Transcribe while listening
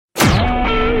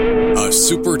A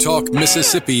Super Talk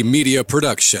Mississippi media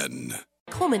production.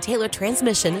 Coleman Taylor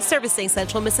Transmission, servicing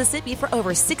Central Mississippi for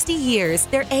over 60 years.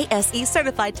 Their ASE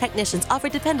certified technicians offer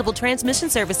dependable transmission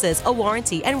services, a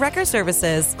warranty, and wrecker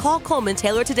services. Call Coleman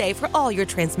Taylor today for all your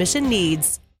transmission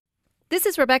needs. This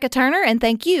is Rebecca Turner, and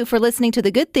thank you for listening to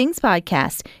the Good Things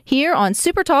Podcast here on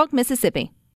Super Talk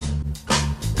Mississippi.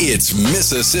 It's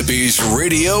Mississippi's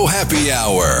Radio Happy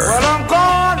Hour. Well, I'm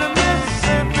going to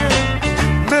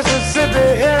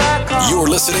Mississippi, here I come. You're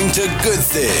listening to Good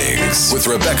Things with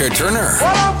Rebecca Turner.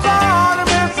 Well, I'm going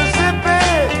to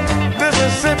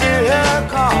Mississippi, here I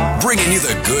come. Bringing you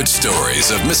the good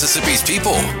stories of Mississippi's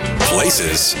people,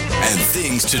 places, and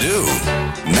things to do.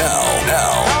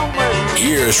 Now,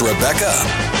 here's Rebecca.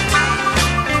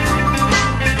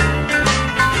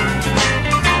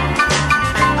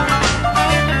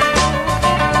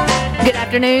 Good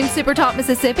afternoon, Super Talk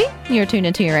Mississippi. You're tuned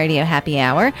into your Radio Happy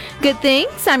Hour. Good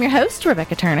Things. I'm your host,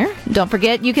 Rebecca Turner. Don't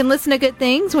forget, you can listen to Good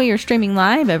Things when you're streaming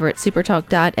live over at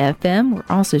supertalk.fm.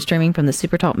 We're also streaming from the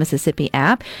Super Talk Mississippi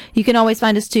app. You can always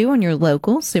find us, too, on your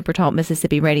local Super Talk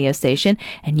Mississippi radio station,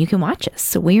 and you can watch us.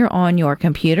 So we are on your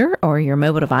computer or your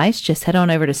mobile device. Just head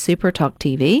on over to Super Talk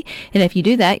TV, and if you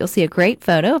do that, you'll see a great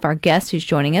photo of our guest who's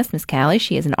joining us, Miss Callie.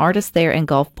 She is an artist there in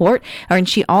Gulfport, and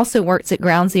she also works at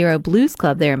Ground Zero Blues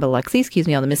Club there in Biloxi,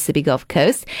 on the Mississippi Gulf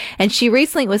Coast. And she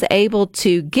recently was able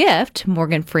to gift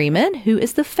Morgan Freeman, who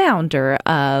is the founder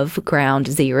of Ground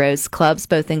Zero's clubs,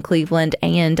 both in Cleveland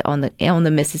and on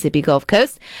the Mississippi Gulf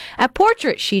Coast, a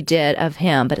portrait she did of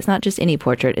him. But it's not just any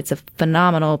portrait. It's a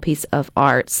phenomenal piece of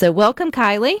art. So welcome,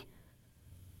 Kylie.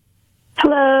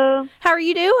 Hello. How are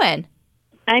you doing?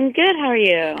 I'm good. How are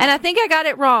you? And I think I got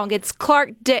it wrong. It's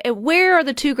where are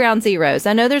the two Ground Zeros?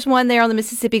 I know there's one there on the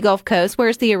Mississippi Gulf Coast.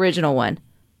 Where's the original one?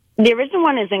 The original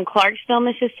one is in Clarksville,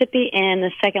 Mississippi, and the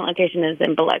second location is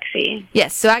in Biloxi.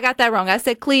 Yes, so I got that wrong. I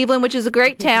said Cleveland, which is a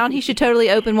great town. He should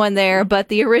totally open one there, but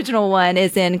the original one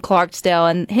is in Clarksdale,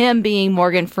 and him being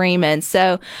Morgan Freeman.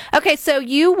 So, okay, so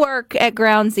you work at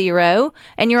Ground Zero,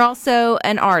 and you're also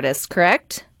an artist,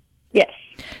 correct? Yes.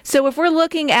 So if we're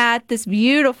looking at this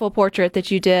beautiful portrait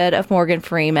that you did of Morgan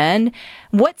Freeman,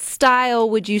 what style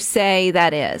would you say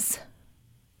that is?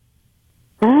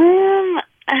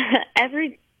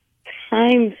 Every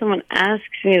time someone asks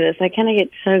me this, I kind of get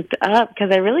choked up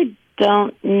because I really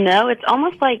don't know. It's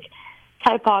almost like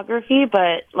typography,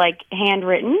 but like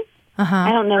handwritten.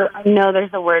 I don't know. I know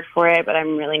there's a word for it, but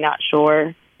I'm really not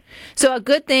sure. So a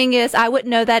good thing is I wouldn't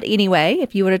know that anyway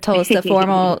if you would have told us the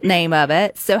formal name of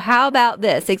it. So how about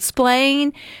this?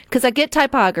 Explain, because I get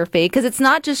typography, because it's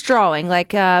not just drawing, like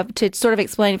to sort of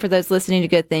explain for those listening to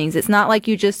Good Things. It's not like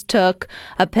you just took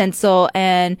a pencil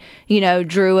and,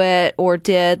 drew it or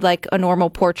did like a normal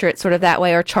portrait sort of that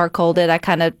way or charcoaled it. I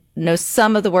kind of know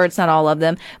some of the words, not all of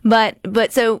them. But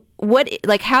so what,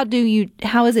 like, how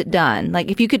is it done?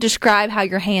 Like if you could describe how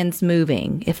your hand's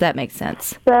moving, if that makes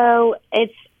sense. So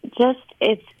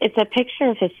it's a picture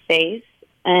of his face,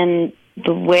 and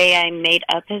the way I made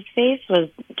up his face was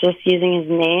just using his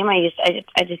name. I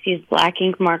just used black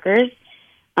ink markers,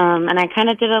 and I kind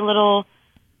of did a little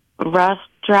rough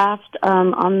draft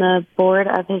on the board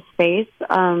of his face,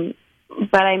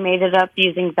 but I made it up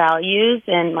using values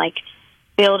and like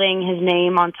building his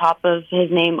name on top of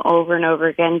his name over and over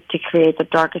again to create the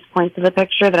darkest points of the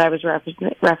picture that I was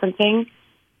referencing,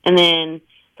 and then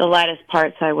the lightest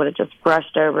parts I would have just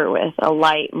brushed over with a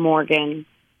light Morgan.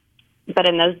 But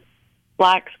in those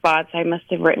black spots, I must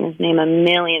have written his name a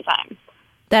million times.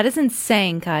 That is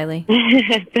insane, Kylie.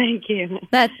 Thank you.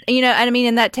 That,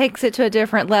 and that takes it to a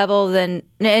different level than,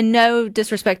 and no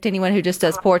disrespect to anyone who just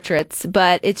does portraits,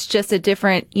 but it's just a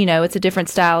different, it's a different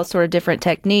style, sort of different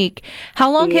technique.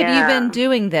 How long have you been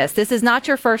doing this? This is not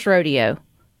your first rodeo.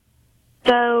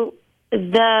 So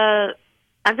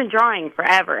I've been drawing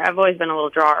forever. I've always been a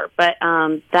little drawer, but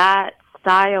that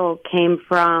style came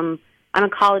from, I'm a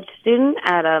college student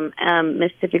at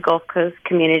Mississippi Gulf Coast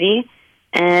Community,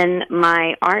 and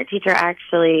my art teacher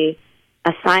actually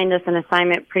assigned us an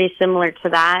assignment pretty similar to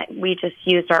that. We just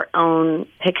used our own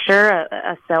picture,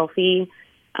 a selfie,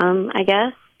 I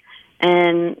guess,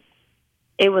 and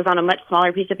it was on a much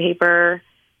smaller piece of paper,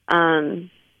 and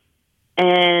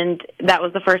that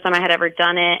was the first time I had ever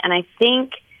done it, and I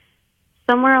think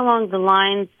somewhere along the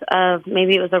lines of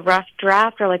maybe it was a rough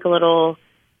draft or like a little,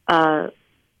 I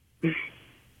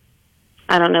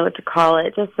don't know what to call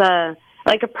it, just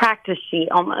like a practice sheet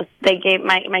almost. They gave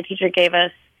my teacher gave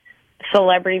us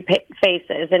celebrity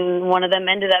faces, and one of them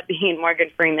ended up being Morgan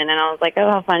Freeman, and I was like, oh,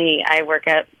 how funny. I work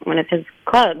at one of his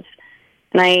clubs.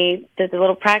 And I did the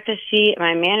little practice sheet, and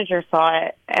my manager saw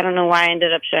it. I don't know why I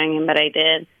ended up showing him, but I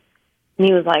did. And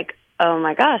he was like, oh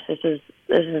my gosh, this is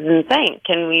insane.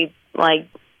 Can we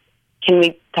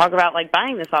talk about like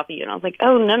buying this off of you? And I was like,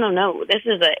 oh, no. This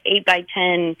is a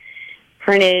 8x10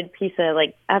 printed piece of,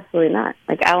 like, absolutely not.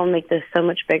 Like, I will make this so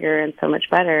much bigger and so much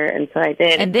better. And so I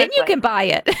did. And then you can buy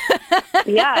it.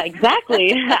 Yeah,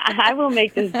 exactly. I will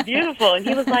make this beautiful. And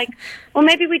he was like, well,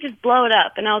 maybe we just blow it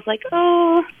up. And I was like,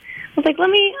 I'll do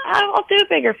it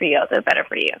bigger for you. I'll do it better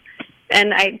for you.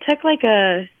 And I took like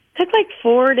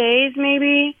 4 days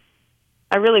maybe.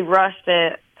 I really rushed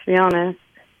it, to be honest.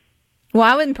 Well,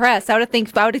 I was impressed. I would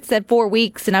have said 4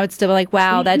 weeks, and I would still be like,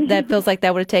 wow, that feels like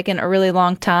that would have taken a really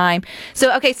long time.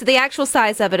 So, okay, so the actual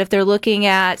size of it, if they're looking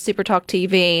at Super Talk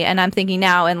TV, and I'm thinking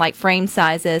now in like frame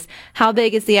sizes, how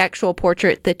big is the actual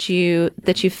portrait that you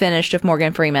finished of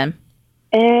Morgan Freeman?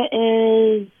 It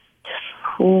is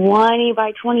 20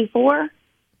 by 24,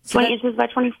 20 inches by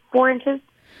 24 inches.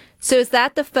 So is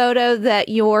that the photo that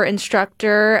your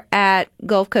instructor at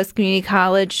Gulf Coast Community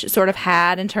College sort of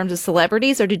had in terms of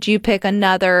celebrities, or did you pick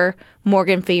another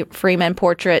Morgan Freeman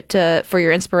portrait for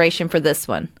your inspiration for this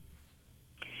one?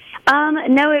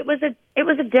 No, it was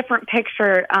a different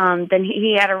picture than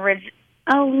he had originally.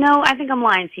 Oh no, I think I'm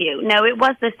lying to you. No, it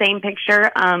was the same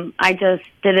picture. I just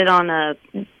did it on a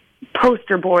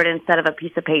poster board instead of a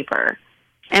piece of paper,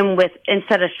 and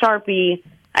instead of Sharpie,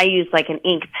 I used like an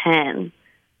ink pen.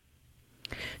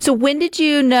 So when did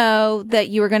you know that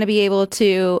you were going to be able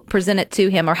to present it to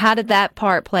him, or how did that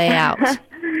part play out?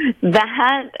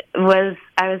 I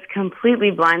was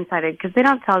completely blindsided because they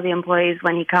don't tell the employees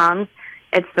when he comes.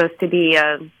 It's supposed to be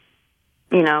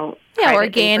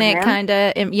organic kind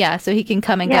of, so he can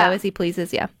come and go as he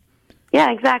pleases, yeah.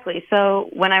 Yeah, exactly. So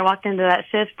when I walked into that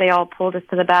shift, they all pulled us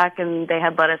to the back and they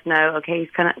had let us know, okay,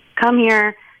 he's going to come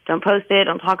here, don't post it,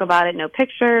 don't talk about it, no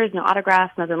pictures, no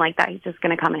autographs, nothing like that. He's just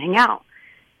going to come and hang out.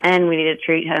 And we need to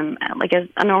treat him like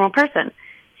a normal person.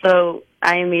 So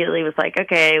I immediately was like,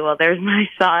 okay, well, there's my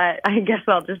shot. I guess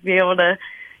I'll just be able to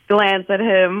glance at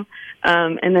him.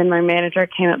 And then my manager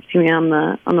came up to me on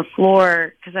the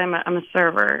floor because I'm a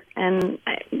server. And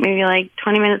maybe like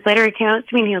 20 minutes later, he came up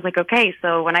to me and he was like, okay,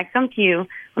 so when I come to you,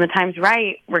 when the time's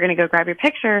right, we're going to go grab your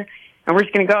picture and we're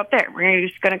just going to go up there. We're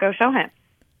just going to go show him.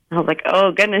 And I was like,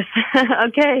 oh, goodness.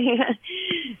 Okay.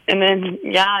 And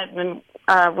then,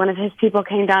 one of his people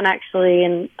came down actually,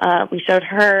 and we showed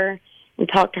her. We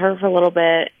talked to her for a little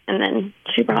bit, and then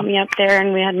she brought me up there,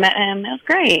 and we had met him. It was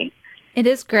great. It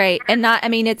is great, and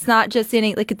it's not just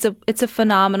it's a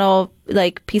phenomenal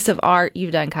like piece of art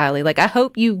you've done, Kylie. Like I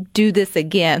hope you do this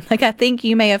again. Like I think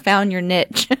you may have found your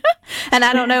niche, and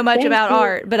I don't know much about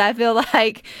art, but I feel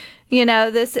like.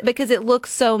 This, because it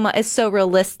looks it's so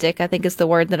realistic, I think is the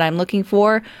word that I'm looking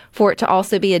for it to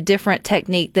also be a different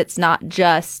technique that's not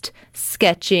just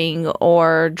sketching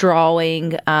or drawing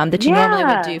that you normally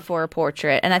would do for a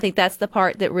portrait. And I think that's the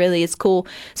part that really is cool,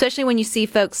 especially when you see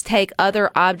folks take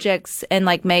other objects and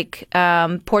like make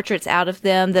portraits out of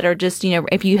them that are just,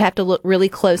 if you have to look really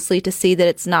closely to see that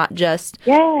it's not just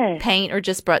paint or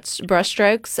just brush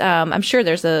strokes. I'm sure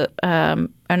there's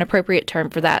an appropriate term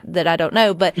for that I don't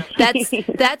know, but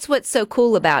that's what's so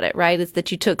cool about it, right? Is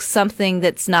that you took something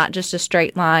that's not just a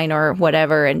straight line or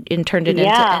whatever and turned it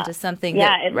into something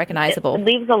that's recognizable. It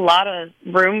leaves a lot of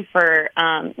room for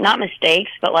not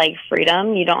mistakes, but like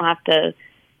freedom. You don't have to,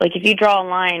 like if you draw a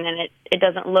line and it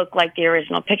doesn't look like the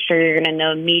original picture, you're going to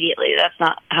know immediately that's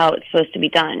not how it's supposed to be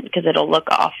done because it'll look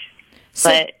off.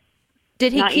 So but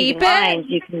did he keep it?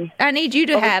 Lines, I need you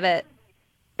to have it.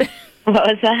 What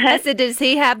was that? I said, does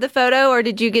he have the photo or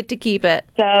did you get to keep it?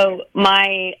 So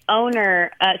my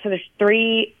owner,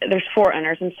 there's 4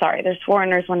 owners. I'm sorry. There's 4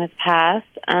 owners. One has passed.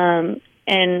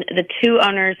 And the 2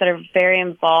 owners that are very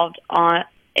involved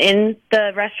in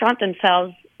the restaurant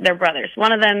themselves, they're brothers.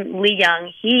 One of them, Lee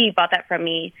Young, he bought that from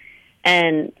me.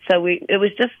 And so it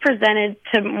was just presented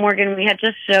to Morgan. We had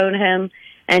just shown him.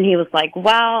 And he was like,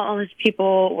 wow, all these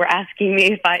people were asking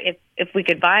me if we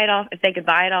could buy it off, if they could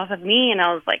buy it off of me. And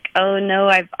I was like, oh, no,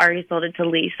 I've already sold it to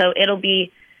Lee. So it'll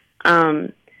be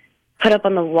put up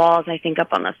on the walls, I think,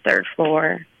 up on the 3rd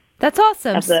floor. That's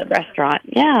awesome. Of the restaurant,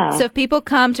 yeah. So if people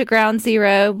come to Ground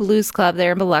Zero Blues Club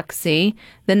there in Biloxi,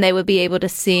 then they would be able to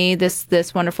see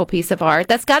this wonderful piece of art.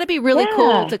 That's got to be really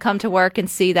cool to come to work and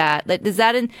see that.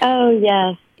 Oh,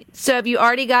 yes. So have you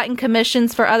already gotten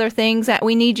commissions for other things? I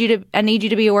need you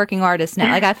to be a working artist now.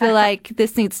 Like I feel like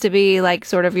this needs to be like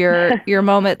sort of your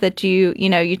moment that you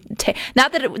take.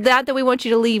 Not that we want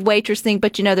you to leave waitressing,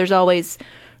 but there's always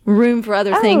room for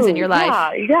other things in your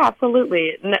life. Yeah,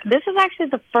 absolutely. This is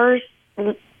actually the first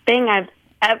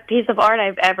piece of art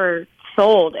I've ever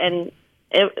sold, and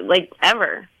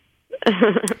ever.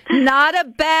 Not a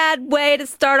bad way to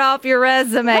start off your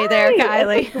resume there,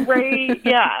 Kylie. Great,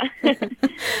 yeah.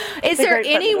 Is there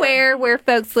anywhere where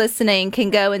folks listening can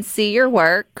go and see your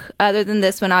work, other than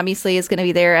this one obviously is going to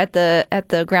be there at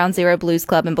the Ground Zero Blues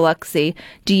Club in Biloxi?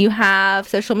 Do you have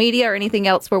social media or anything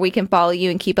else where we can follow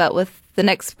you and keep up with the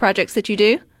next projects that you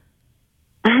do?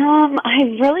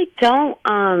 I really don't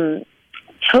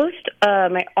post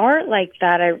my art like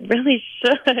that. I really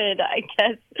should, I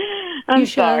guess. I'm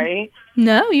sorry.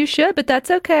 No, you should, but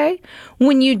that's okay.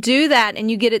 When you do that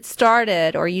and you get it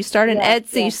started, or you start an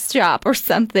Etsy shop or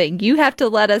something, you have to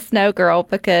let us know, girl,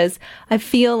 because I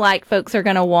feel like folks are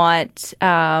going to want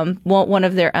one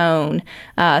of their own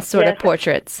sort of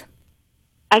portraits.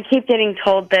 I keep getting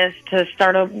told this to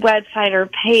start a website or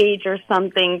page or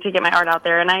something to get my art out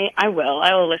there, and I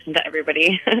will listen to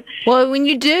everybody. Well, when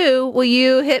you do, will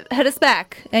you hit us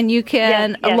back, and you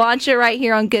can launch it right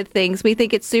here on Good Things. We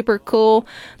think it's super cool,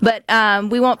 but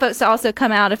we want folks to also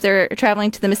come out if they're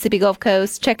traveling to the Mississippi Gulf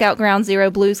Coast. Check out Ground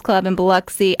Zero Blues Club in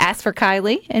Biloxi. Ask for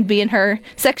Kylie and be in her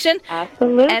section.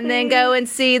 Absolutely. And then go and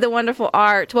see the wonderful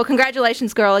art. Well,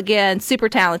 congratulations, girl, again. Super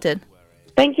talented.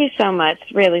 Thank you so much.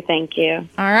 Really, thank you.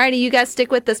 All righty, you guys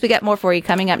stick with us. We got more for you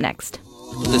coming up next.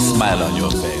 Put a smile on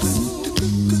your face.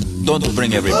 Don't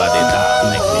bring everybody down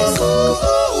like this.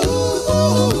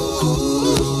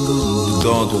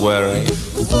 Don't worry.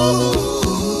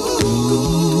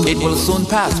 It will soon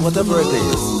pass, whatever it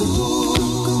is.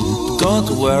 Don't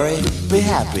worry. Be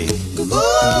happy.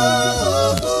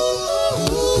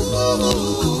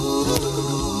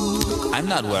 I'm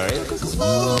not worried.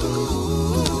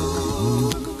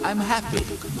 I'm happy.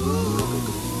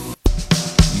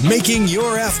 Making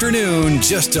your afternoon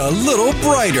just a little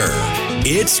brighter.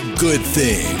 It's Good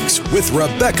Things with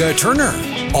Rebecca Turner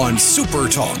on Super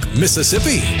Talk,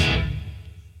 Mississippi.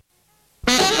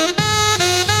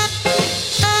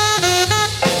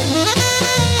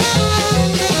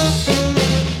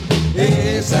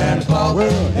 Hey, Santa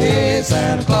Claus. Hey,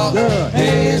 Santa Claus.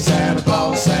 Hey, Santa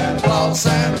Claus. Santa Claus.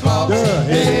 Santa Claus.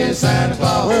 Hey, Santa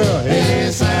Claus.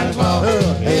 Hey, Santa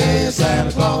Claus. Hey,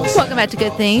 Santa Claus. Welcome back to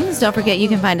Good Things. Don't forget you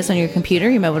can find us on your computer,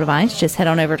 your mobile device. Just head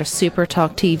on over to Super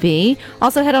Talk TV.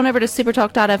 Also head on over to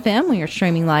supertalk.fm when you're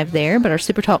streaming live there. But our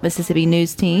Super Talk Mississippi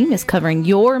news team is covering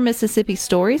your Mississippi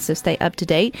stories, so stay up to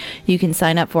date. You can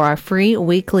sign up for our free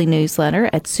weekly newsletter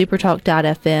at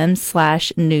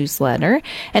supertalk.fm/newsletter.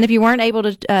 And if you weren't able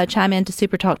to chime into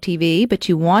Super Talk TV, but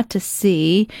you want to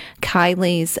see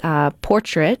Kylie's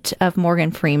portrait of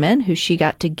Morgan Freeman, who she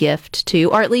got to gift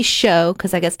to, or at least show,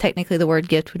 because I guess technically the word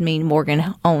gift would mean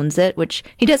Morgan owns it, which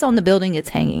he does own the building it's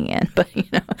hanging in, but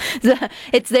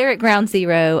it's there at Ground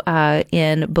Zero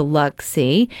in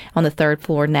Biloxi on the 3rd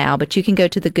floor now. But you can go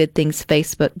to the Good Things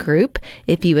Facebook group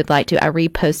if you would like to. I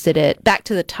reposted it back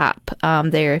to the top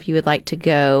there if you would like to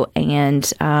go and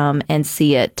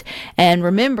see it. And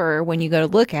remember, when you go to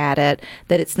look at it,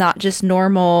 that it's not just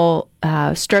normal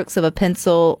strokes of a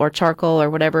pencil or charcoal or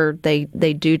whatever they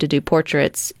do to do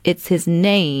portraits. It's his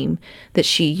name that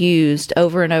she used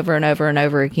over and over and over and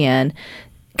over again.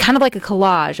 Kind of like a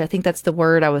collage. I think that's the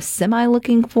word I was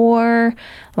looking for.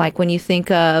 Like when you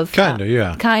think of... Kind of,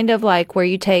 yeah. Kind of like where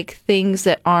you take things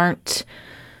that aren't...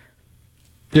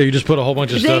 Yeah, you just put a whole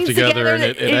bunch of stuff together and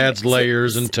it adds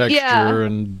layers and texture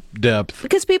and depth.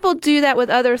 Because people do that with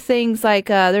other things. Like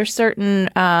there's certain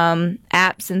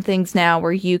apps and things now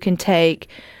where you can take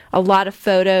a lot of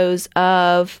photos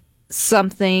of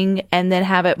something and then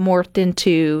have it morphed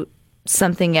into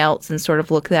something else and sort of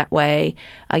look that way.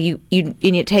 And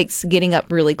it takes getting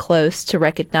up really close to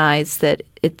recognize that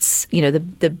it's,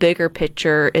 the bigger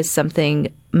picture is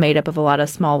something made up of a lot of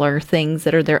smaller things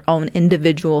that are their own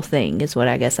individual thing, is what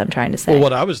I guess I'm trying to say. Well,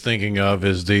 what I was thinking of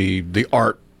is the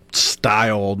art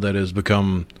style that has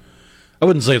become, I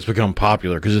wouldn't say it's become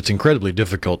popular because it's incredibly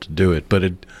difficult to do it, but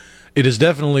it has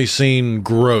definitely seen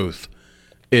growth,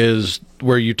 is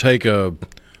where you take a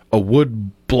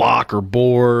wood block or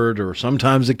board or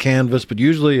sometimes a canvas, but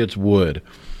usually it's wood,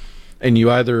 and you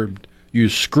either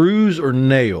use screws or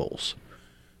nails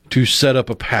to set up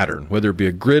a pattern, whether it be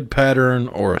a grid pattern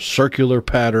or a circular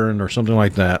pattern or something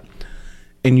like that.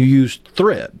 And you use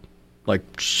thread,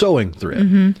 like sewing thread.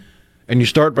 Mm-hmm. And you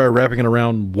start by wrapping it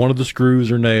around one of the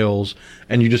screws or nails,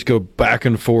 and you just go back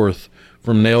and forth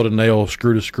from nail to nail,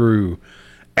 screw to screw,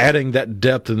 adding that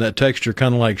depth and that texture,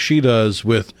 kind of like she does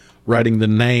with writing the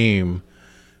name,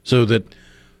 so that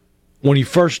when you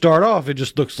first start off, it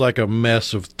just looks like a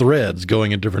mess of threads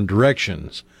going in different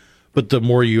directions. But the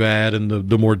more you add and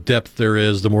the more depth there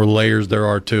is, the more layers there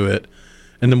are to it,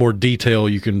 and the more detail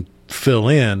you can fill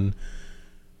in,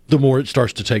 the more it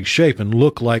starts to take shape and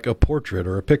look like a portrait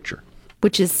or a picture.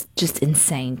 which is just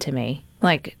insane to me.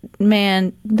 Like,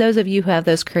 man, those of you who have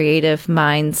those creative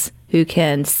minds who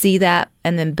can see that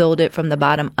and then build it from the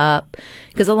bottom up,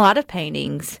 because a lot of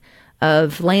paintings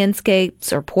of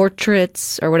landscapes or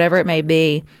portraits or whatever it may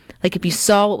be, like if you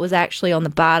saw what was actually on the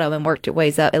bottom and worked it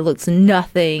ways up, it looks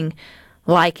nothing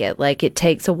like it. Like it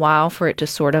takes a while for it to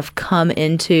sort of come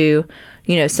into,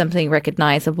 you know, something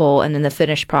recognizable and then the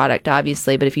finished product,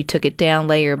 obviously. But if you took it down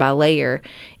layer by layer,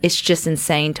 it's just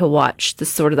insane to watch the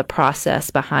sort of the process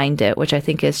behind it, which I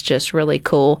think is just really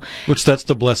cool. Which that's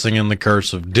the blessing and the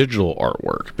curse of digital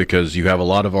artwork, because you have a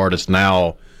lot of artists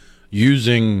now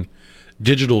using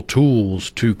digital tools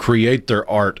to create their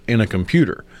art in a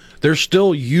computer. They're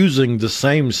still using the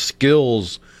same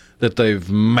skills that they've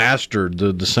mastered,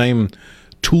 the same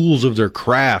tools of their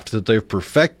craft that they've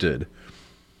perfected.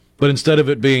 But instead of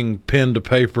it being pen to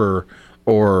paper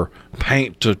or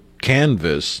paint to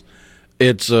canvas,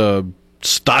 it's a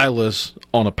stylus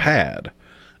on a pad.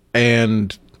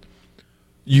 And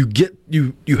you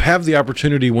have the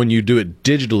opportunity when you do it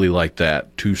digitally like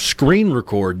that to screen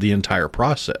record the entire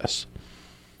process.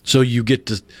 So you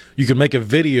can make a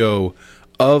video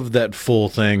of that full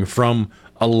thing, from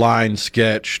a line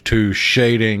sketch to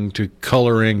shading to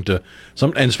coloring to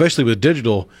some, and especially with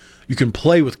digital, you can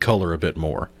play with color a bit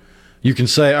more. You can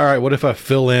say, all right, what if I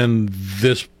fill in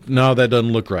this? No, that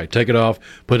doesn't look right. Take it off,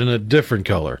 put in a different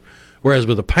color. Whereas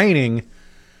with a painting,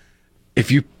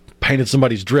 if you painted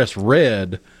somebody's dress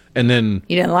red and then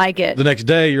you didn't like it, the next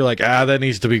day you're like, that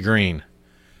needs to be green.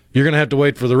 You're going to have to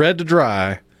wait for the red to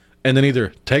dry and then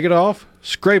either take it off,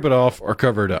 scrape it off, or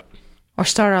cover it up. or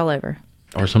start all over.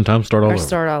 Or sometimes start all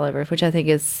over. Which I think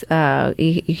is,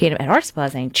 you can't, and art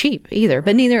supplies ain't cheap either,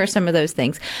 but neither are some of those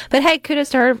things. But hey, could have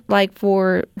started like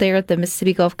for there at the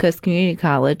Mississippi Gulf Coast Community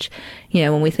College, you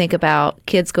know, when we think about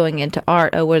kids going into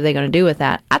art, what are they going to do with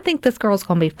that? I think this girl's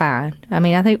going to be fine. I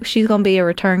mean, I think she's going to be a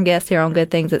return guest here on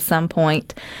Good Things at some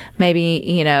point, maybe,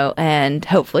 you know, and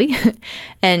hopefully,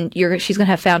 and she's going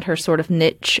to have found her sort of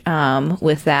niche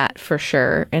with that for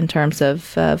sure in terms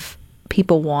of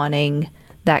people wanting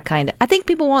that kind of, I think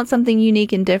people want something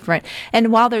unique and different.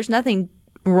 And while there's nothing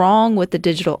wrong with the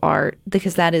digital art,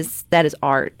 because that is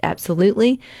art,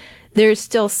 absolutely, there's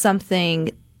still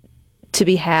something to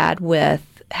be had with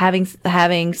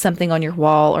having something on your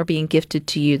wall or being gifted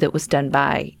to you that was done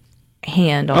by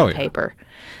hand on paper.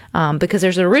 Because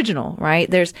there's an original, right?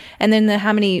 And then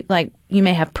how many, like, you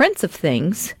may have prints of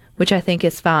things, which I think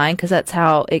is fine because that's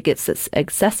how it gets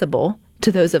accessible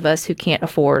to those of us who can't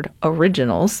afford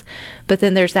originals. But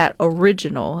then there's that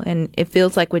original, and it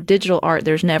feels like with digital art,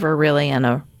 there's never really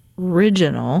an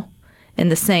original in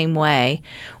the same way.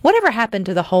 Whatever happened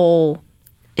to the whole,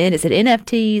 is it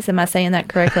NFTs? Am I saying that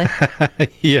correctly?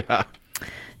 Yeah.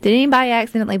 Did anybody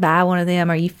accidentally buy one of them?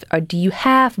 Or do you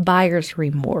have buyer's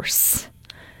remorse?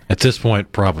 At this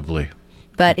point, probably.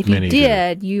 But if you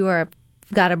did, you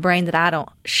got a brain that I don't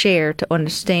share to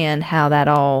understand how that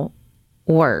all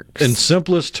works. In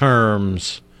simplest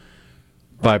terms,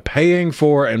 by paying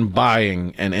for and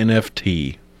buying an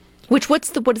NFT. What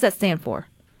does that stand for?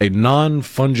 A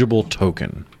non-fungible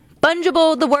token.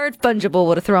 Fungible, the word fungible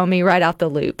would have thrown me right out the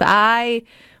loop.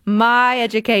 My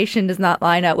education does not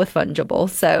line up with fungible,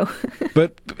 so.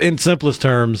 But in simplest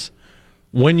terms,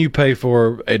 when you pay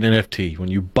for an NFT, when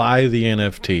you buy the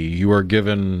NFT, you are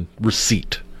given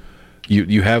receipt.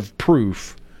 You have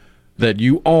proof that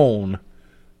you own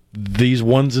these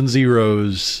ones and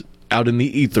zeros out in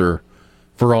the ether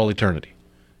for all eternity.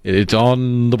 It's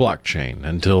on the blockchain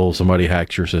until somebody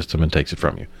hacks your system and takes it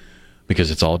from you,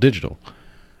 because it's all digital.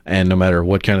 And no matter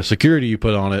what kind of security you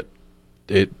put on it,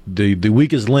 the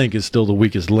weakest link is still the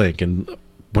weakest link. And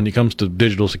when it comes to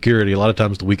digital security, a lot of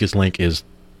times the weakest link is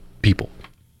people.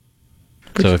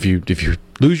 So if you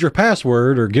lose your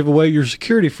password or give away your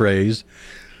security phrase,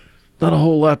 not a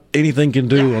whole lot anything can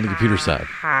do on the computer side.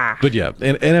 But yeah,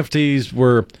 and NFTs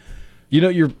were,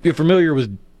 you're familiar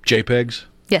with JPEGs?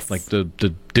 Yes. Like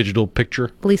the digital picture?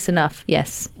 At least enough,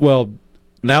 yes. Well,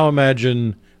 now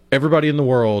imagine everybody in the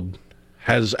world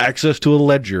has access to a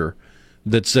ledger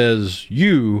that says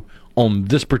you own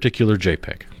this particular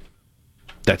JPEG.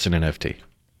 That's an NFT.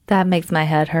 That makes my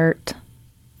head hurt.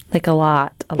 Like a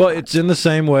lot. It's in the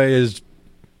same way as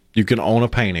you can own a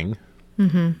painting.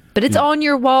 Mm-hmm. But it's on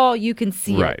your wall, you can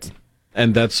see it. Right.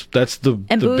 And that's the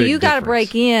and the big you got to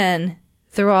difference. break in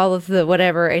through all of the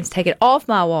whatever and take it off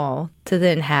my wall to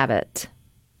then have it.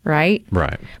 Right?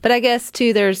 Right. But I guess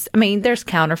too there's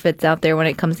counterfeits out there when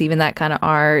it comes to even that kind of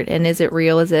art. And is it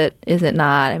real? Is it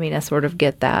not? I mean, I sort of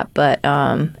get that, but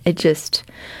it just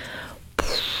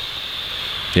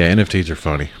yeah, NFTs are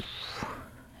funny.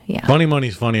 Yeah. Funny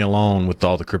money's funny alone with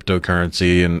all the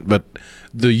cryptocurrency, but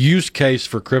the use case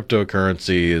for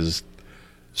cryptocurrency is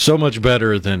so much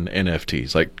better than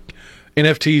NFTs. Like,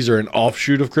 NFTs are an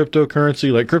offshoot of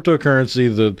cryptocurrency. Like,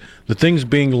 cryptocurrency, the things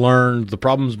being learned, the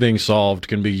problems being solved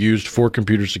can be used for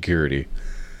computer security.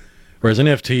 Whereas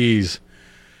NFTs,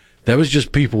 that was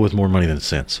just people with more money than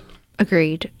sense.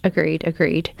 Agreed.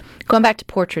 Going back to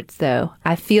portraits, though,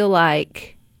 I feel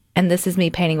like, and this is me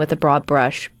painting with a broad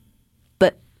brush,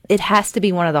 but it has to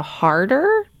be one of the harder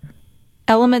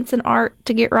elements in art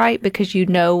to get right because you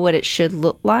know what it should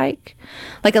look like.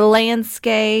 Like a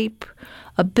landscape,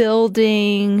 a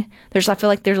building. I feel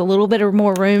like there's a little bit of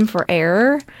more room for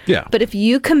error. Yeah. But if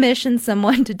you commission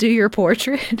someone to do your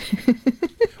portrait...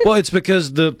 Well, it's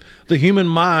because the human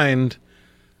mind...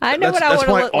 I know what I want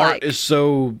to look like. That's why art is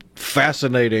so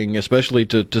fascinating, especially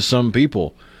to some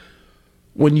people.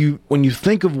 When you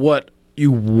think of what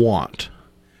you want,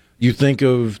 you think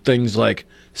of things like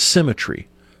symmetry.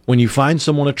 When you find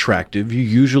someone attractive, you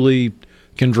usually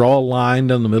can draw a line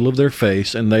down the middle of their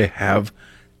face, and they have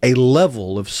a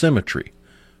level of symmetry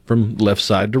from left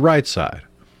side to right side.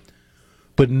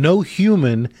 But no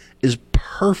human is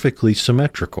perfectly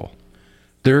symmetrical.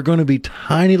 There are going to be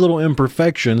tiny little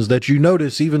imperfections that you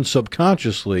notice even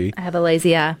subconsciously. I have a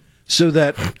lazy eye. So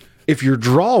that if you're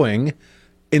drawing,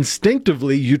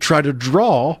 instinctively you try to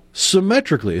draw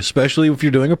symmetrically, especially if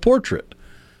you're doing a portrait,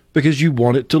 because you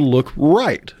want it to look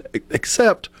right.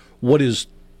 Except what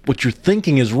you're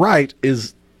thinking is right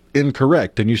is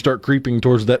incorrect, and you start creeping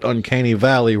towards that uncanny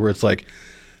valley where it's like,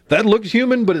 that looks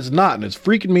human, but it's not, and it's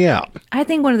freaking me out. I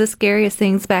think one of the scariest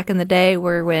things back in the day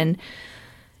were when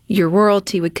your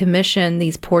royalty would commission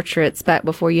these portraits back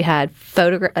before you had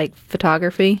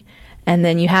photography, and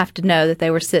then you have to know that they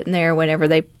were sitting there whenever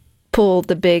they pulled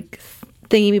the big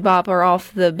thingy-bopper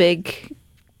off the big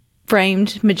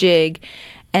framed majig,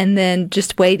 and then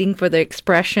just waiting for the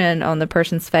expression on the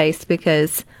person's face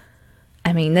because,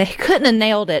 I mean, they couldn't have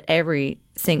nailed it every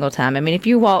single time. I mean, if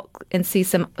you walk and see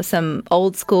some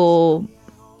old school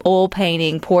oil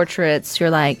painting portraits, you're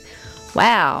like,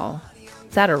 wow,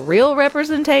 is that a real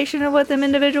representation of what them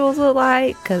individuals look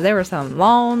like? Because there were some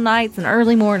long nights and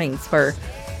early mornings for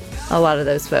a lot of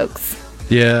those folks.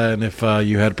 Yeah, and if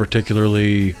you had a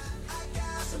particularly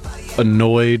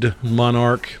annoyed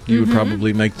monarch, you would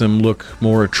probably make them look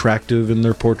more attractive in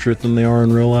their portrait than they are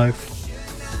in real life.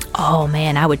 Oh,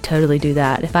 man, I would totally do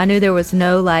that. If I knew there was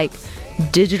no,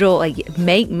 digital,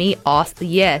 make me awesome.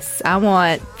 Yes, I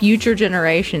want future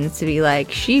generations to be like,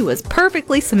 she was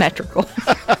perfectly symmetrical.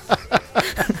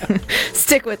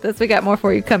 Stick with us. We got more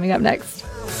for you coming up next.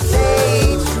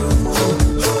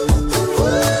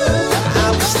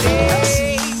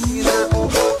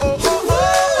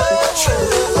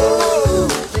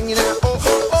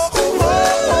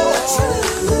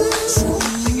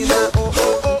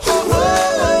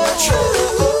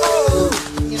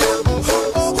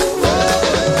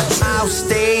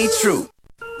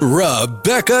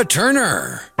 Rebecca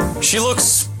Turner. She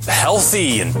looks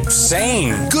healthy and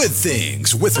sane. Good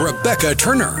Things with Rebecca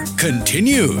Turner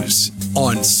continues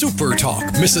on Super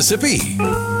Talk Mississippi.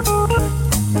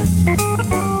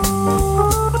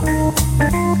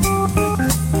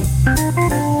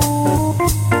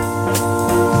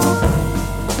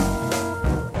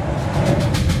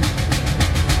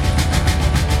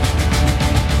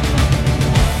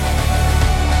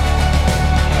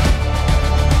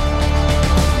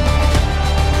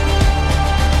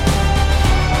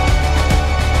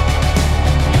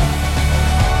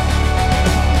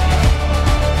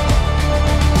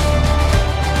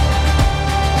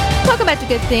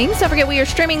 Good Things. Don't forget we are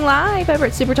streaming live over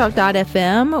at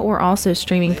supertalk.fm. We're also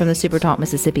streaming from the Supertalk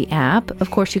Mississippi app.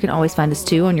 Of course, you can always find us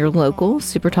too on your local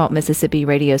Supertalk Mississippi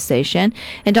radio station.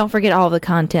 And don't forget all the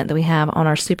content that we have on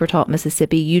our Supertalk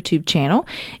Mississippi YouTube channel.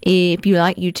 If you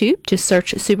like YouTube, just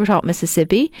search Supertalk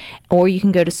Mississippi, or you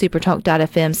can go to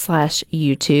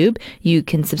supertalk.fm/YouTube. You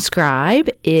can subscribe.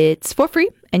 It's for free.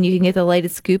 And you can get the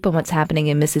latest scoop on what's happening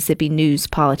in Mississippi news,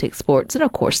 politics, sports, and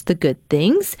of course, the good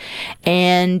things.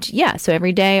 And yeah, so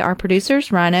every day our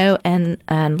producers, Rhino and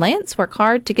Lance, work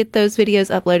hard to get those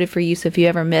videos uploaded for you. So if you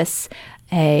ever miss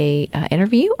a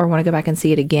interview or want to go back and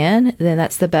see it again, then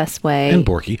that's the best way. And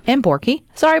Borky.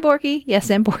 Sorry, Borky. Yes,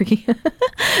 and Borky.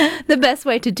 The best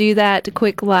way to do that, to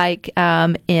quick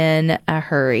in a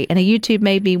hurry. And a YouTube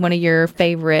may be one of your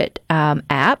favorite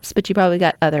apps, but you probably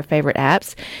got other favorite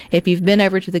apps. If you've been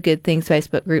over to the Good Things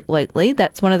Facebook group lately,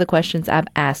 that's one of the questions I've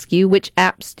asked you. Which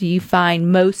apps do you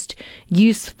find most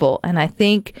useful? And I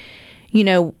think,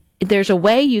 there's a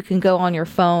way you can go on your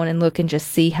phone and look and just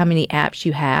see how many apps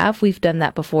you have. We've done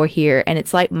that before here, and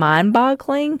it's like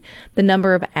mind-boggling the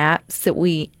number of apps that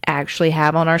we actually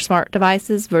have on our smart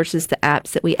devices versus the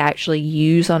apps that we actually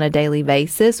use on a daily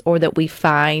basis or that we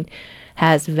find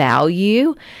has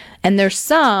value. And there's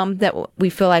some that we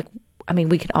feel like, I mean,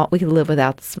 we could live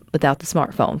without the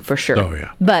smartphone for sure. Oh,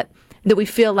 yeah. But that we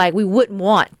feel like we wouldn't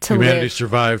want to Humanity live.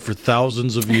 survived for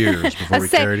thousands of years before we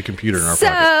carried a computer in our pocket.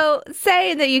 So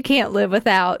saying that you can't live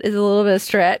without is a little bit of a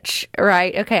stretch,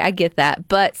 right? Okay, I get that.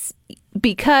 But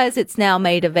because it's now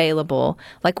made available,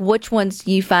 like which ones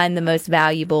do you find the most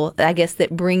valuable, I guess,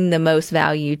 that bring the most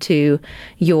value to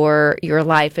your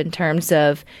life in terms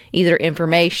of either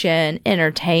information,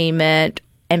 entertainment,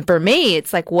 and for me,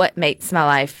 it's like what makes my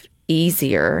life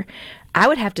easier. I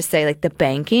would have to say like the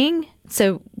banking.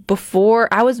 So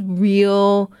before, I was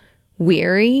real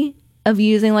weary of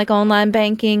using like online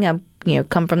banking. I,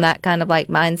 come from that kind of like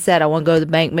mindset. I want to go to the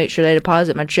bank, make sure they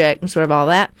deposit my check and sort of all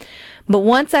that. But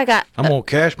once I got... I'm going to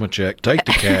cash my check, take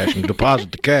the cash, and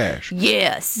deposit the cash.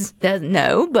 Yes.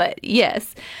 No, but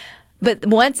yes. But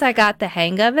once I got the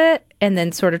hang of it and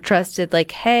then sort of trusted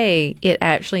like, hey, it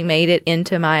actually made it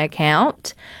into my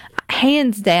account,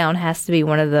 hands down has to be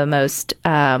one of the most...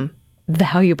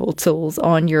 valuable tools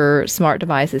on your smart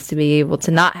devices to be able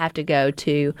to not have to go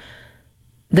to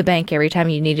the bank every time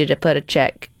you needed to put a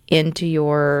check into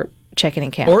your checking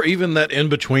account. Or even that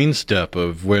in-between step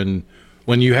of when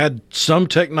you had some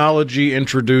technology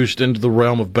introduced into the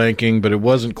realm of banking, but it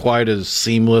wasn't quite as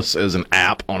seamless as an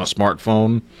app on a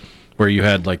smartphone, where you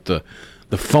had like the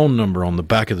phone number on the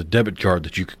back of the debit card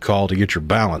that you could call to get your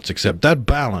balance, except that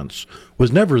balance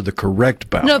was never the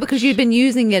correct balance. No, because you'd been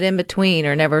using it in between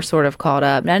or never sort of caught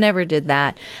up. And I never did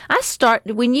that.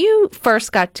 When you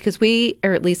first got, because we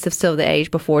are at least of still the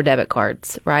age before debit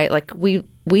cards, right? Like we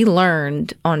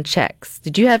learned on checks.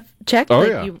 Did you have checks? Oh,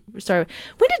 yeah.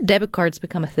 When did debit cards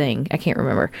become a thing? I can't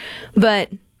remember. But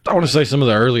I want to say some of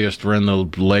the earliest were in the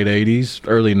late 80s,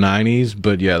 early 90s,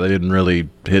 but yeah, they didn't really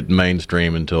hit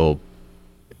mainstream until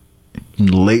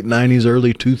late 90s,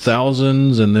 early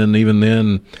 2000s, and then even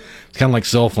then, it's kind of like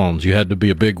cell phones. You had to be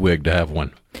a bigwig to have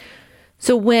one.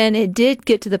 So when it did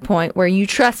get to the point where you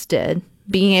trusted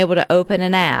being able to open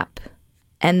an app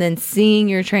and then seeing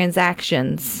your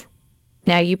transactions,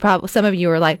 now some of you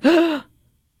are like, oh,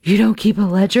 you don't keep a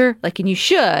ledger? Like, and you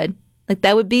should. Like,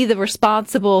 that would be the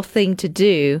responsible thing to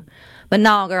do. But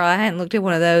no, girl, I hadn't looked at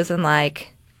one of those in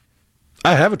like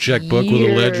I have a checkbook with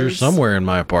a ledger years. somewhere in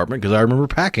my apartment because I remember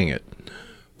packing it.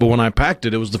 But when I packed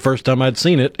it, it was the first time I'd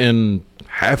seen it in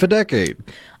half a decade.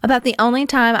 About the only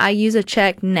time I use a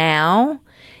check now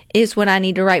is when I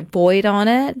need to write Boyd on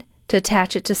it to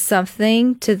attach it to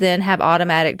something to then have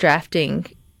automatic drafting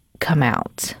come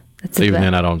out. Even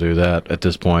then, I don't do that at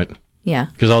this point. Yeah.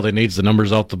 Because all they need is the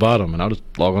numbers off the bottom, and I'll just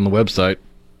log on the website,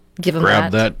 Give them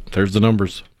grab that. There's the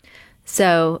numbers.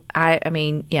 So, I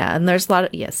mean, yeah, and there's a lot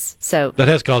of, yes. So that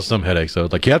has caused some headaches, though.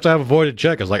 It's like, you have to have a voided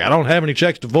check. I was like, I don't have any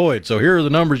checks to void, so here are the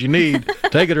numbers you need.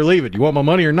 Take it or leave it. You want my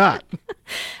money or not?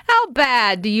 how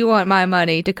bad do you want my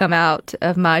money to come out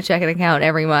of my checking account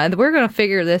every month? We're going to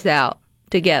figure this out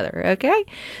together, okay?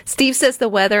 Steve says the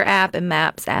weather app and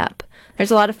maps app.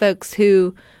 There's a lot of folks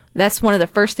who, that's one of the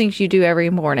first things you do every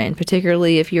morning,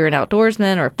 particularly if you're an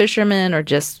outdoorsman or a fisherman or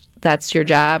just that's your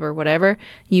job or whatever.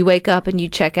 You wake up and you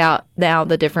check out now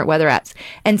the different weather apps.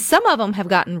 And some of them have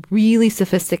gotten really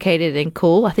sophisticated and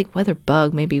cool. I think Weather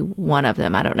Bug may be one of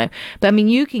them. I don't know. But I mean,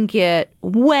 you can get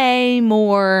way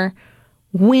more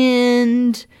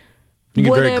wind. You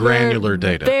get very granular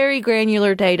data. Very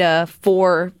granular data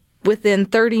for within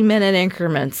 30-minute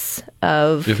increments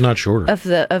of, if not shorter,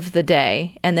 of the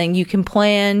day, and then you can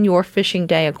plan your fishing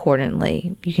day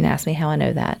accordingly. You can ask me how I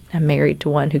know that. I'm married to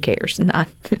one. Who cares? Not.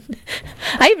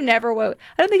 I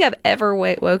don't think I've ever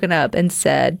woken up and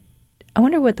said, "I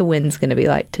wonder what the wind's going to be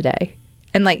like today,"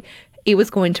 and like it was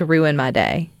going to ruin my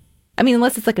day. I mean,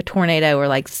 unless it's like a tornado or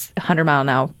like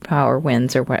 100-mile-an-hour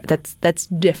winds or what. That's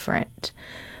different.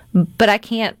 But I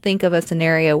can't think of a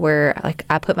scenario where, like,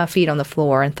 I put my feet on the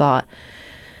floor and thought,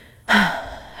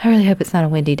 I really hope it's not a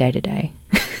windy day today.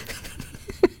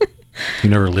 You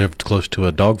never lived close to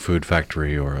a dog food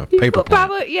factory or a paper plant?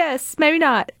 Probably, yes, maybe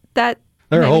not. There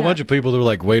are a whole bunch of people that were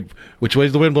like, wait, which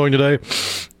way's the wind blowing today?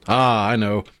 I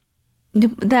know.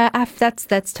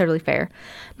 That's totally fair.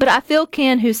 But I feel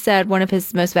Ken, who said one of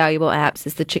his most valuable apps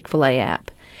is the Chick-fil-A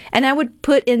app. And I would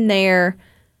put in there,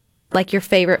 like, your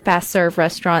favorite fast serve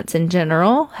restaurants in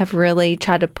general have really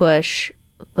tried to push,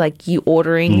 like, you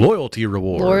ordering loyalty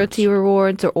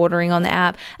rewards or ordering on the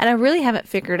app. And I really haven't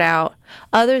figured out,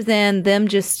 other than them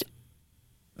just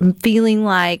feeling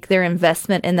like their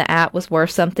investment in the app was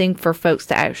worth something for folks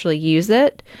to actually use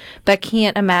it. But I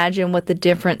can't imagine what the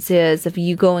difference is of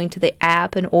you going to the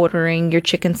app and ordering your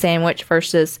chicken sandwich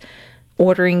versus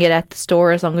ordering it at the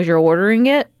store as long as you're ordering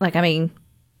it. Like, I mean,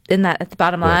 isn't that at the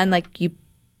bottom line? Like,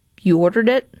 you ordered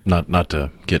it? Not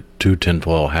to get too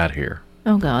tinfoil hat here.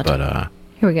 Oh, God. But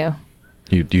here we go.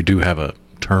 You do have a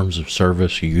terms of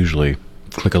service. You usually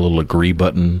click a little agree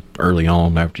button early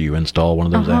on after you install one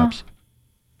of those apps.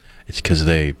 It's because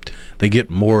they get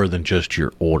more than just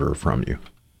your order from you.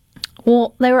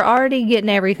 Well, they were already getting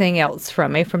everything else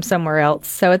from me from somewhere else.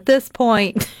 So at this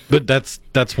point... But that's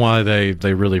why they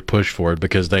really push for it,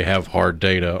 because they have hard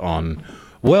data on,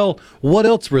 well, what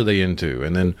else were they into?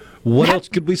 And then what else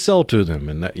could we sell to them?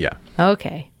 And that, yeah.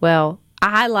 Okay. Well,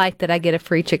 I like that I get a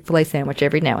free Chick-fil-A sandwich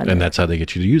every now and then. And that's how they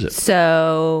get you to use it.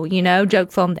 So,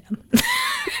 joke's on them.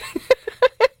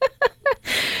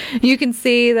 You can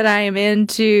see that I am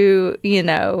into,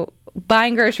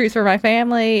 buying groceries for my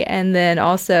family, and then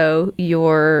also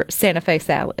your Santa Fe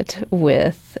salad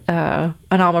with an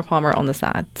Arnold Palmer on the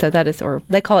side. So that is, or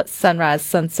they call it sunrise,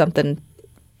 something.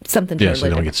 Yeah, so they don't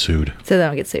different. get sued. So they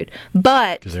don't get sued.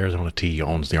 But because Arizona Tea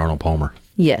owns the Arnold Palmer.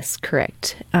 Yes,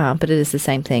 correct. But it is the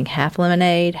same thing. Half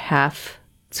lemonade, half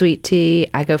sweet tea.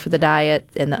 I go for the diet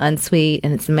and the unsweet,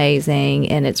 and it's amazing,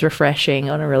 and it's refreshing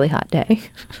on a really hot day.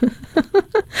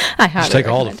 I highly Just take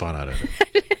all the recommend fun out of it.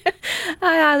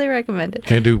 I highly recommend it.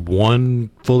 Can't do one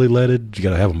fully leaded. You got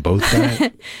to have them both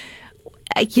diet.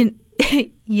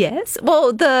 Yes.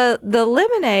 Well, the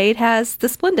lemonade has the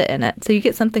Splenda in it, so you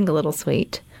get something a little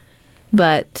sweet.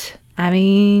 But, I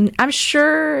mean, I'm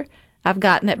sure I've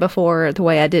gotten it before the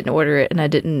way I didn't order it, and I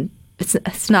didn't.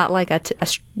 It's not like I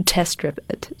test strip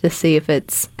it to see if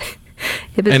it's.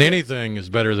 And anything is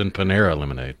better than Panera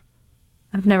lemonade.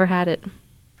 I've never had it.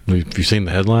 Have you seen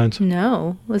the headlines?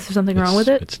 No. Was there something wrong with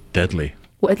it? It's deadly.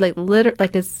 What,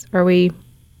 are we?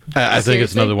 I think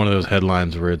it's another one of those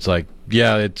headlines where it's like,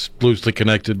 yeah, it's loosely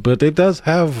connected, but it does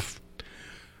have,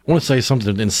 I want to say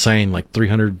something insane, like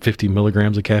 350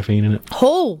 milligrams of caffeine in it.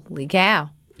 Holy cow.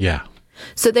 Yeah.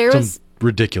 So there is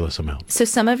ridiculous amount. So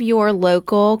some of your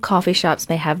local coffee shops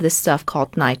may have this stuff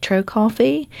called nitro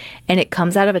coffee, and it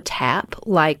comes out of a tap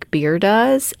like beer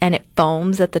does, and it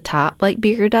foams at the top like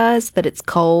beer does, but it's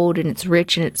cold and it's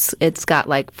rich, and it's got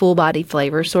like full body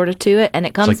flavor sort of to it, and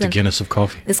it comes it's like the Guinness of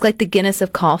coffee. It's like the Guinness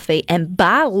of coffee, and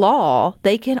by law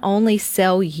they can only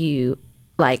sell you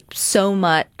like so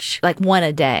much, like one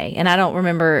a day, and I don't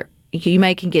remember. You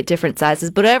can get different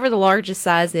sizes, but whatever the largest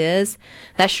size is,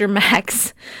 that's your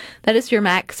max. That is your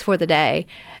max for the day.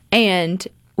 And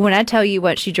when I tell you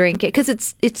once you drink it, because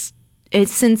it's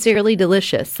sincerely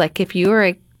delicious. Like if you are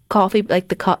a coffee, like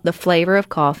the flavor of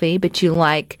coffee, but you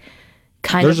like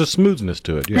there's a smoothness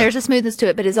to it. Yeah. There's a smoothness to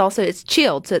it, but it's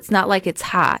chilled, so it's not like it's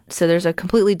hot. So there's a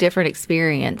completely different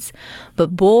experience.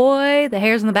 But boy, the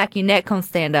hairs on the back of your neck gonna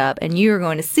stand up, and you are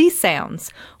going to see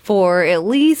sounds for at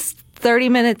least 30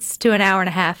 minutes to an hour and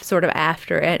a half sort of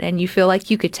after it, and you feel like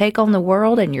you could take on the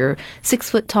world, and you're 6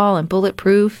 foot tall and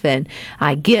bulletproof, and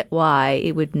I get why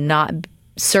it would not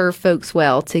serve folks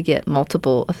well to get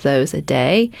multiple of those a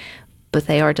day, but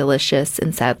they are delicious,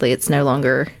 and sadly it's no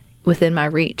longer within my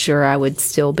reach, or I would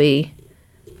still be,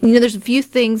 there's a few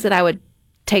things that I would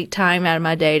take time out of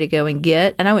my day to go and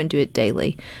get, and I wouldn't do it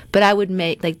daily, but I would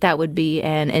make, like, that would be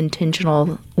an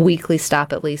intentional weekly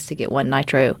stop at least to get one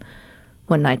nitro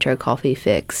coffee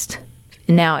fixed.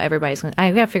 And now everybody's going,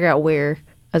 I got to figure out where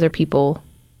other people,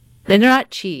 and they're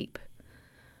not cheap,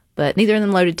 but neither of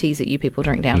them loaded teas that you people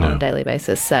drink down on a daily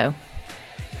basis. So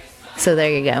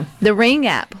there you go. The Ring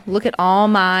app. Look at all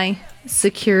my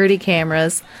security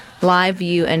cameras, live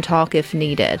view and talk if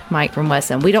needed. Mike from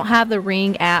Wesson. We don't have the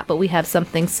Ring app, but we have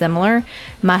something similar.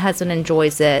 My husband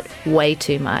enjoys it way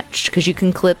too much because you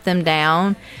can clip them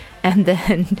down and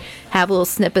then have little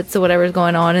snippets of whatever's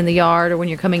going on in the yard or when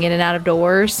you're coming in and out of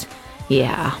doors.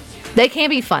 Yeah. They can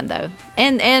be fun, though.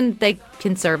 And they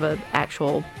can serve an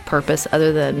actual purpose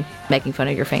other than making fun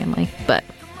of your family. But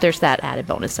there's that added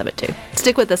bonus of it, too.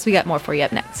 Stick with us. We got more for you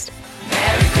up next.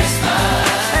 Merry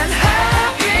Christmas and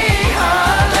happy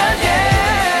holidays.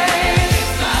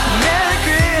 Merry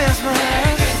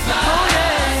Christmas. Oh,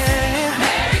 yeah.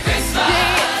 Merry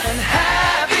Christmas and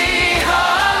happy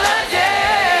holidays.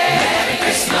 Merry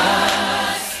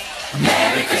Christmas.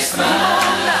 Merry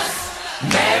Christmas.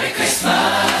 Merry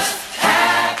Christmas.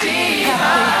 Happy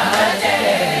holidays.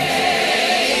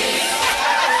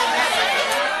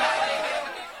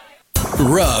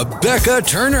 Rebecca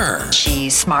Turner.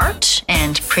 She's smart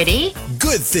and pretty.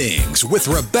 Good Things with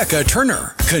Rebecca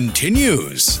Turner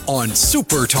continues on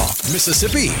Super Talk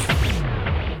Mississippi.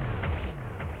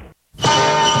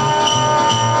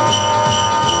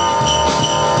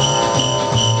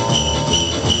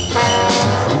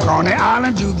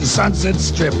 Island to the Sunset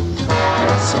Strip.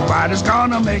 Somebody's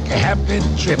gonna make a happy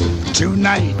trip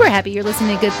tonight. We're happy you're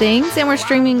listening to Good Things, and we're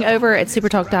streaming over at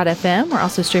supertalk.fm. We're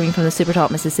also streaming from the Supertalk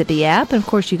Mississippi app, and of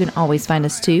course you can always find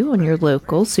us too on your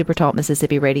local Supertalk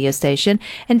Mississippi radio station.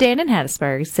 And Dan in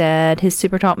Hattiesburg said his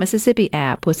Supertalk Mississippi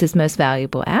app was his most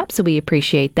valuable app, so we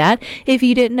appreciate that. If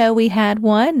you didn't know we had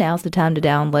one, now's the time to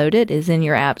download it. It's in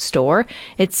your app store.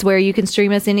 It's where you can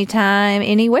stream us anytime,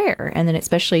 anywhere, and then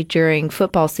especially during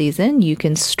football season, you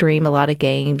can stream a lot of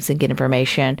games and get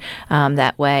information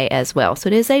that way as well. So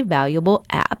it is a valuable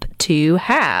app to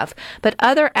have. But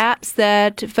other apps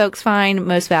that folks find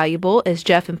most valuable, as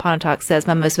Jeff in Pontotoc says,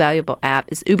 my most valuable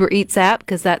app is Uber Eats app,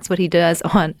 because that's what he does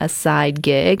on a side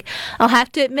gig. I'll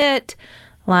have to admit,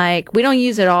 like, we don't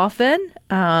use it often,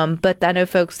 but I know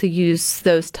folks who use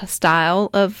those style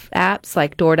of apps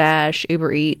like DoorDash,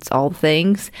 Uber Eats, all the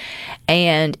things.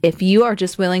 And if you are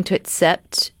just willing to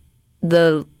accept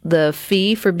the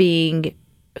fee for being,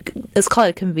 it's called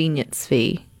a convenience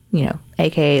fee,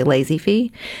 aka lazy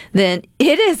fee, then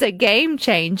it is a game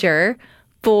changer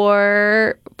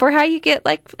for how you get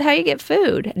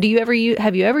food. Have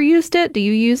you ever used it? Do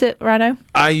you use it, Rhino?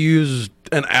 I use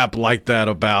an app like that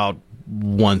about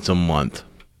once a month.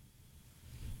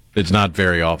 It's not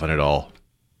very often at all.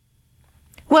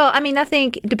 Well, I mean, I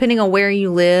think depending on where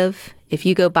you live, if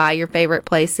you go by your favorite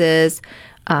places,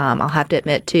 I'll have to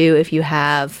admit too, if you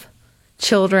have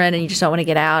children and you just don't want to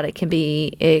get out, it can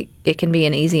be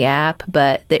an easy app,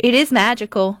 but it is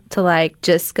magical to like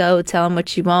just go tell them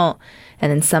what you want,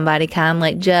 and then somebody kind of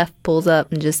like Jeff pulls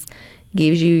up and just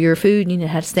gives you your food. You didn't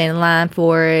have to stand in line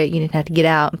for it. You didn't have to get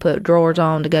out and put drawers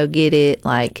on to go get it.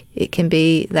 Like that can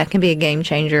be a game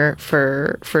changer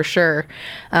for sure.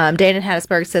 Dan in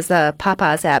Hattiesburg says the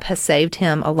Popeyes app has saved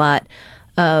him a lot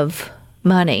of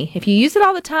money. If you use it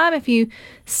all the time, if you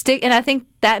stick, and I think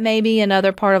that may be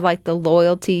another part of like the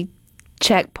loyalty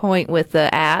checkpoint with the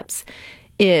apps,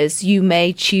 is you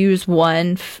may choose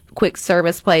one quick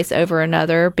service place over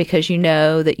another because you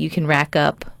know that you can rack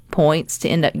up points to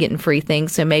end up getting free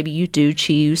things. So maybe you do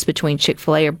choose between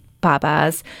Chick-fil-A or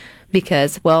Popeyes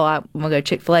because, well, I'm going to go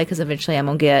Chick-fil-A because eventually I'm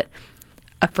going to get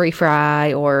a free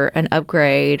fry or an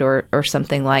upgrade or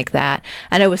something like that.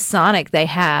 I know with Sonic, they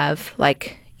have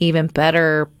like even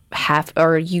better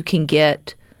you can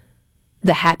get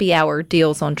the happy hour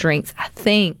deals on drinks, I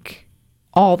think,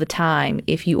 all the time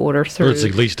if you order through. Or it's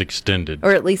at least extended.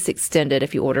 Or at least extended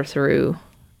if you order through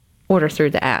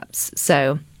the apps.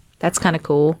 So that's kind of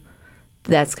cool.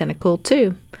 That's kind of cool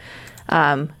too.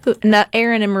 Now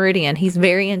Aaron in Meridian, he's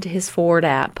very into his Ford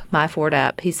app, my Ford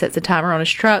app. He sets a timer on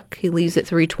his truck. He leaves at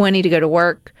 3:20 to go to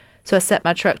work. So I set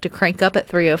my truck to crank up at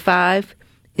 3:05.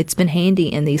 It's been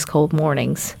handy in these cold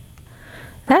mornings.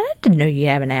 I didn't know you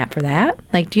have an app for that.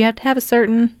 Like, do you have to have a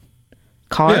certain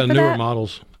car for that? Yeah, newer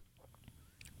models.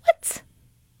 What?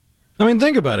 I mean,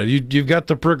 think about it. You've got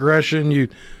the progression.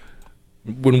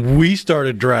 When we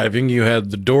started driving, you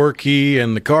had the door key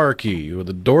and the car key. Well,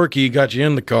 the door key got you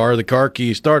in the car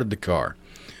key started the car.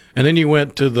 And then you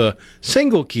went to the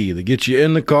single key that gets you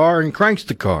in the car and cranks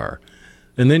the car.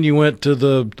 And then you went to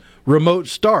the remote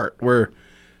start, where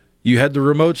you had the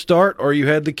remote start or you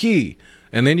had the key.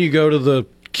 And then you go to the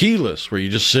keyless, where you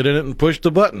just sit in it and push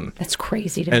the button. That's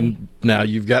crazy to me. And now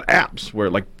you've got apps where,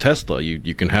 like Tesla,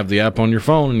 you can have the app on your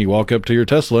phone and you walk up to your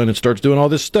Tesla and it starts doing all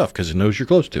this stuff because it knows you're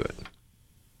close to it.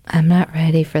 I'm not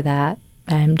ready for that.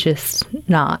 I'm just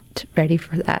not ready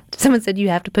for that. Someone said you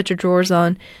have to put your drawers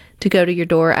on to go to your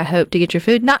door, I hope, to get your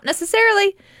food. Not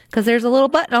necessarily, because there's a little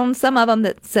button on some of them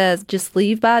that says just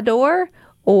leave by door,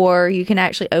 or you can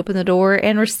actually open the door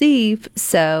and receive.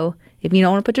 So if you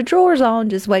don't want to put your drawers on,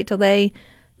 just wait till they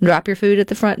drop your food at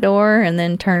the front door and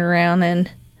then turn around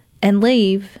and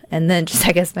leave. And then just,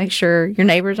 I guess, make sure your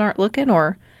neighbors aren't looking,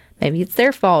 or maybe it's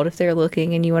their fault if they're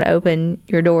looking and you want to open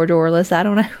your door doorless. I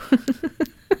don't know.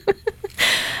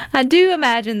 I do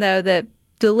imagine, though, that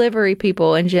delivery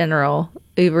people in general,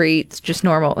 Uber Eats, just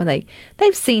normal,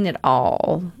 they've seen it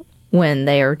all when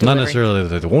they are delivering. Not necessarily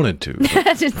that they wanted to.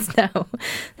 I just know.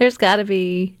 There's got to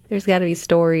be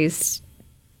stories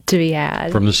to be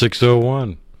had. From the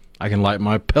 601, I can light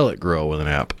my pellet grill with an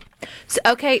app. So,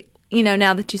 okay,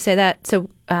 now that you say that, so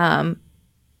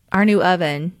our new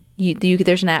oven,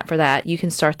 there's an app for that. You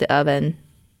can start the oven,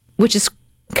 which is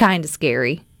kind of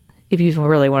scary if you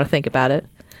really want to think about it.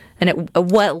 And at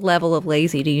what level of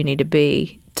lazy do you need to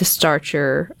be to start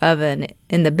your oven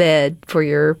in the bed for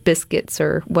your biscuits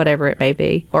or whatever it may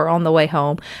be, or on the way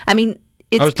home? I mean,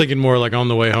 I was thinking more like on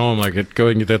the way home, like go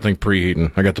ahead and get that thing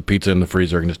preheating. I got the pizza in the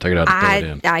freezer. I can just take it out and throw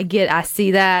it in. I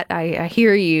see that. I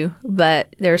hear you,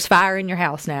 but there's fire in your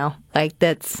house now. Like,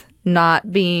 that's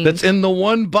not being... That's in the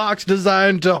one box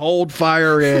designed to hold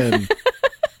fire in.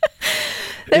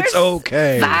 It's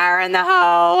okay. Fire in the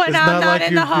hole, and I'm not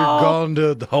in the hole. You're gone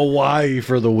to Hawaii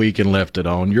for the week and left it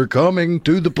on. You're coming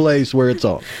to the place where it's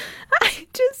on.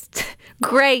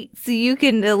 Great. So you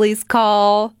can at least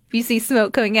call. If you see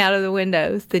smoke coming out of the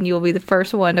windows, then you'll be the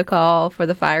first one to call for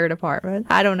the fire department.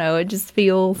 I don't know. It just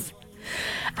feels...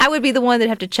 I would be the one that'd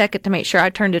have to check it to make sure I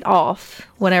turned it off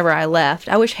whenever I left.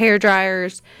 I wish hair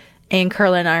dryers and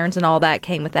curling irons and all that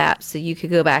came with that, so you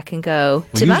could go back and go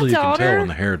to my daughter. Usually you can tell when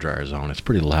the hair dryer's on. It's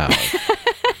pretty loud. Is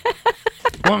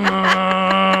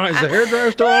the hair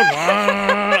dryer still on?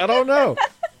 I don't know.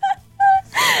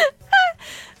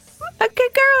 Okay,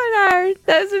 curling iron.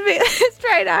 Those would be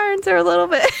straight irons are a little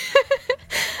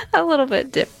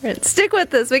bit different. Stick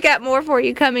with us. We got more for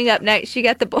you coming up next. You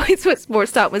got the boys with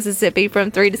Sports Talk Mississippi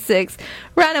from 3 to 6.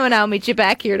 Rhino and I'll meet you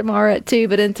back here tomorrow at 2.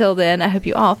 But until then, I hope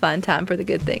you all find time for the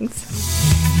good things.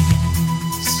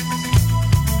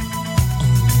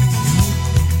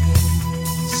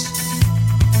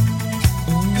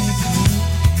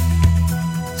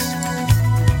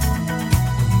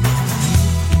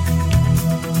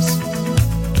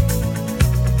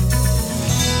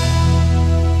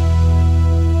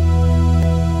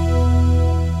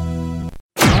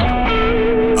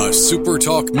 Super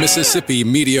Talk Mississippi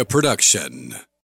Media Production.